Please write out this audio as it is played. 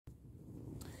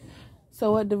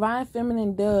So what divine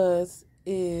feminine does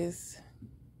is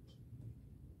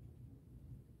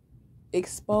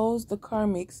expose the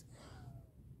karmics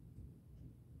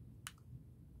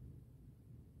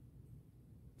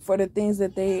for the things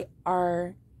that they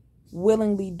are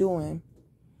willingly doing.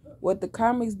 What the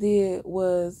karmics did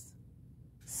was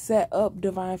set up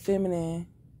divine feminine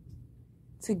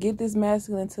to get this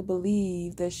masculine to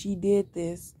believe that she did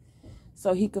this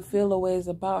so he could feel the ways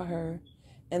about her.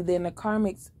 And then the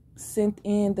karmics sent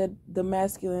in the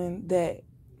masculine that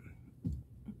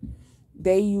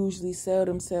they usually sell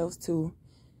themselves to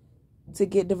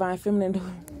get divine feminine.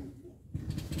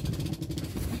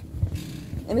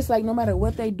 And it's like no matter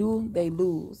what they do, they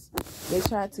lose. They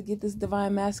tried to get this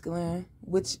divine masculine,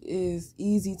 which is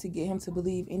easy to get him to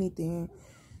believe anything.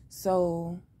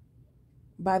 So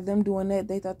by them doing that,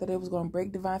 they thought that it was going to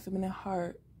break divine feminine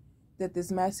heart, that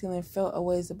this masculine felt a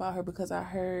ways about her, because I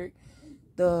heard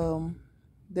the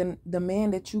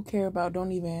man that you care about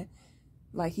don't even,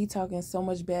 like, he talking so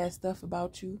much bad stuff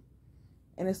about you.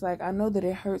 And it's like, I know that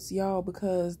it hurts y'all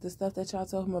because the stuff that y'all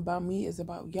told him about me is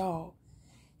about y'all.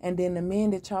 And then the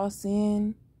men that y'all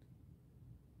seeing,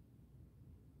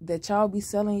 that y'all be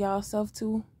selling y'all self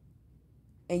to,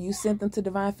 and you sent them to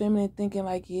divine feminine thinking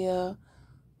like, yeah,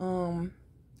 trying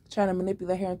to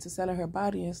manipulate her into selling her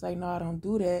body. And it's like, no, I don't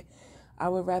do that. I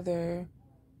would rather,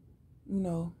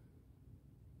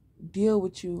 deal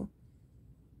with you.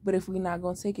 But if we're not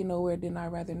going to take it nowhere, then I'd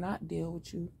rather not deal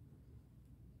with you.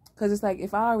 Because it's like,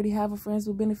 if I already have a friends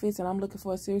with benefits and I'm looking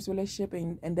for a serious relationship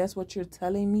and that's what you're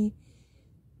telling me,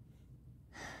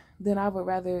 then I would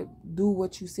rather do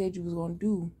what you said you was going to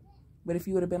do. But if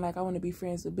you would have been like, I want to be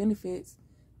friends with benefits,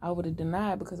 I would have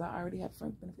denied because I already have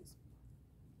friends with benefits.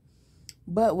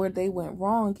 But where they went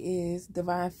wrong is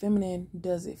divine feminine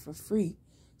does it for free.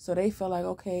 So they felt like,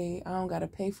 okay, I don't got to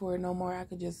pay for it no more. I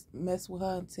could just mess with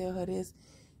her and tell her this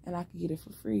and I could get it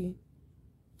for free,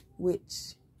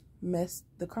 which messed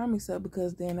the karmics up,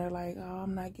 because then they're like, oh,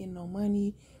 I'm not getting no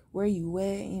money. Where you at?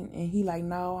 And he like,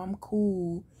 no, I'm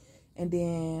cool. And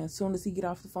then as soon as he get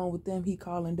off the phone with them, he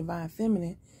calling divine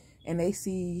feminine, and they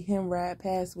see him ride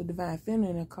past with divine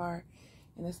feminine in a car.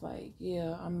 And it's like,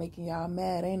 yeah, I'm making y'all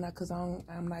mad, ain't I? Because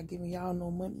I'm not giving y'all no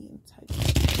money and type of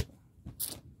shit.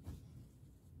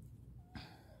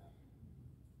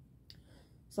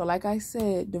 So like I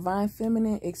said, divine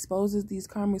feminine exposes these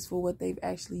karmics for what they've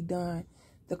actually done.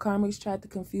 The karmics tried to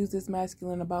confuse this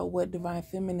masculine about what divine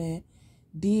feminine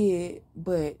did,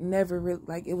 but never really,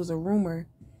 like, it was a rumor.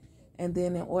 And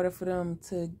then in order for them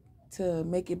to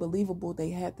make it believable,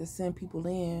 they had to send people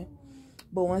in.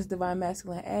 But once divine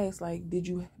masculine asks, like, did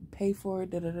you pay for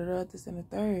it, this and the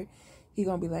third, he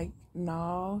gonna be like,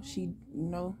 no, she,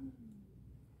 And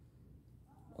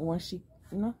once she,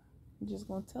 I'm just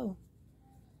gonna tell him.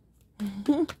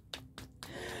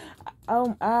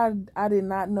 I did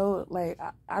not know, like,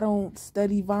 I don't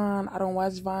study Vine, I don't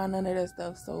watch Vine, none of that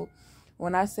stuff. So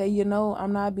when I say,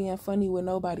 I'm not being funny with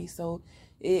nobody. So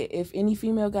if any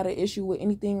female got an issue with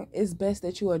anything, it's best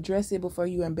that you address it before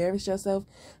you embarrass yourself,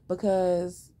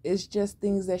 because it's just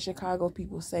things that Chicago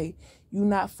people say. You're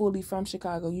not fully from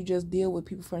Chicago. You just deal with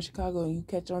people from Chicago and you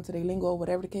catch on to their lingo or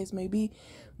whatever the case may be.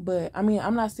 But I mean,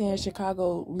 I'm not saying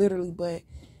Chicago literally, but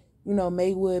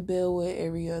Maywood, Bellwood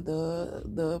area,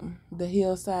 the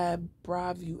Hillside,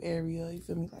 Broadview area, you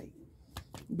feel me, like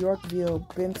Yorkville,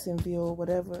 Bensonville,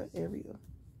 whatever area.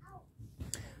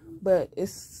 But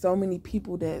it's so many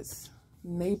people that's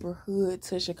neighborhood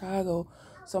to Chicago,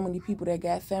 so many people that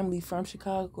got family from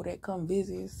Chicago that come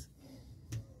visit.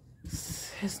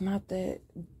 It's not that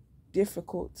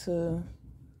difficult to,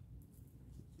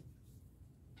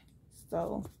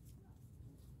 so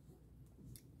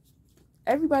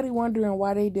everybody wondering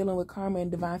why they dealing with karma and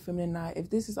divine feminine not.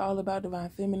 If this is all about divine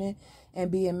feminine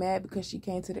and being mad because she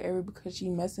came to the area because she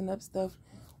messing up stuff,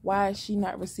 why is she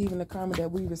not receiving the karma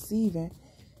that we receiving?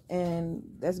 And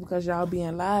that's because y'all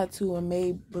being lied to and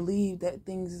made believe that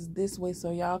things is this way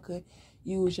so y'all could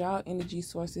use y'all energy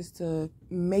sources to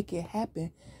make it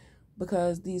happen.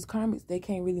 Because these karmics, they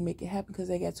can't really make it happen because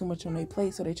they got too much on their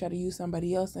plate. So they try to use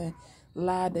somebody else and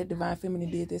lie that divine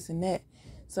feminine did this and that.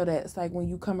 So that it's like when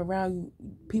you come around,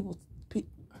 people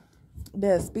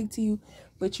they'll speak to you,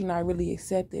 but you're not really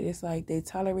accepted. It's like they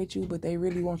tolerate you, but they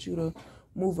really want you to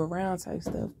move around type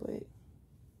stuff. But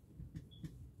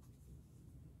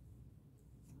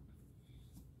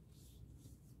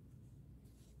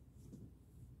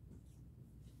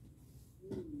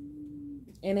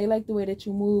and they like the way that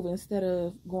you move instead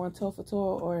of going toe for toe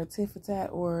or tit for tat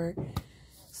or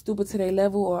stupid to their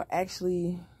level, or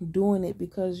actually doing it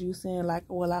because you saying like,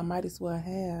 well, I might as well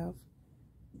have.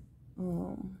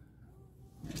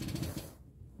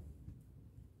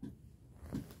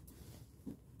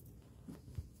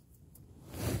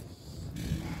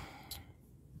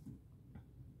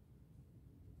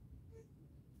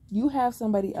 You have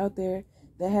somebody out there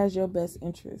that has your best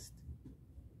interest.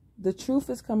 The truth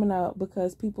is coming out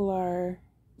because people are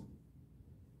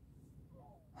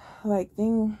like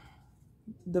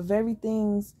the very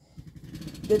things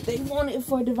that they wanted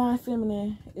for divine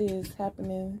feminine is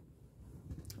happening.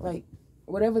 Like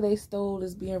whatever they stole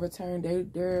is being returned.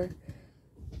 They're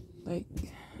like,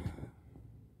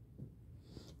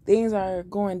 things are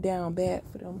going down bad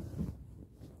for them.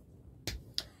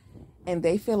 And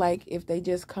they feel like if they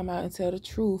just come out and tell the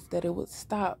truth, that it would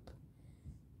stop.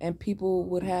 And people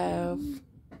would have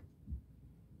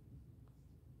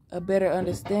a better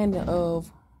understanding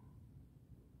of,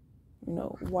 you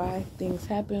know, why things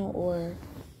happen or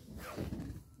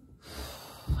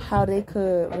how they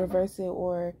could reverse it,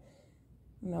 or,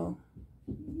 you know,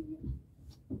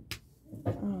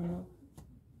 I don't know.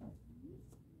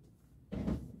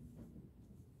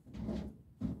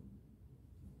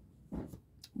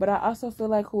 But I also feel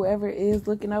like whoever is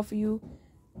looking out for you,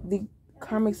 the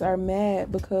karmics are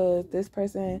mad because this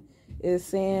person is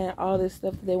saying all this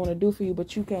stuff that they want to do for you,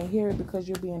 but you can't hear it because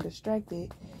you're being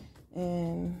distracted.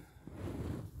 And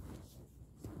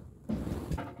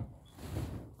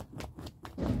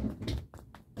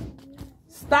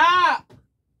stop!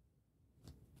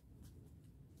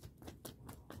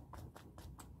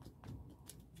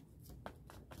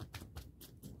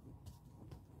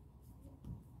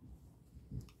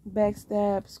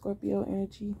 Backstab, Scorpio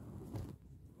energy.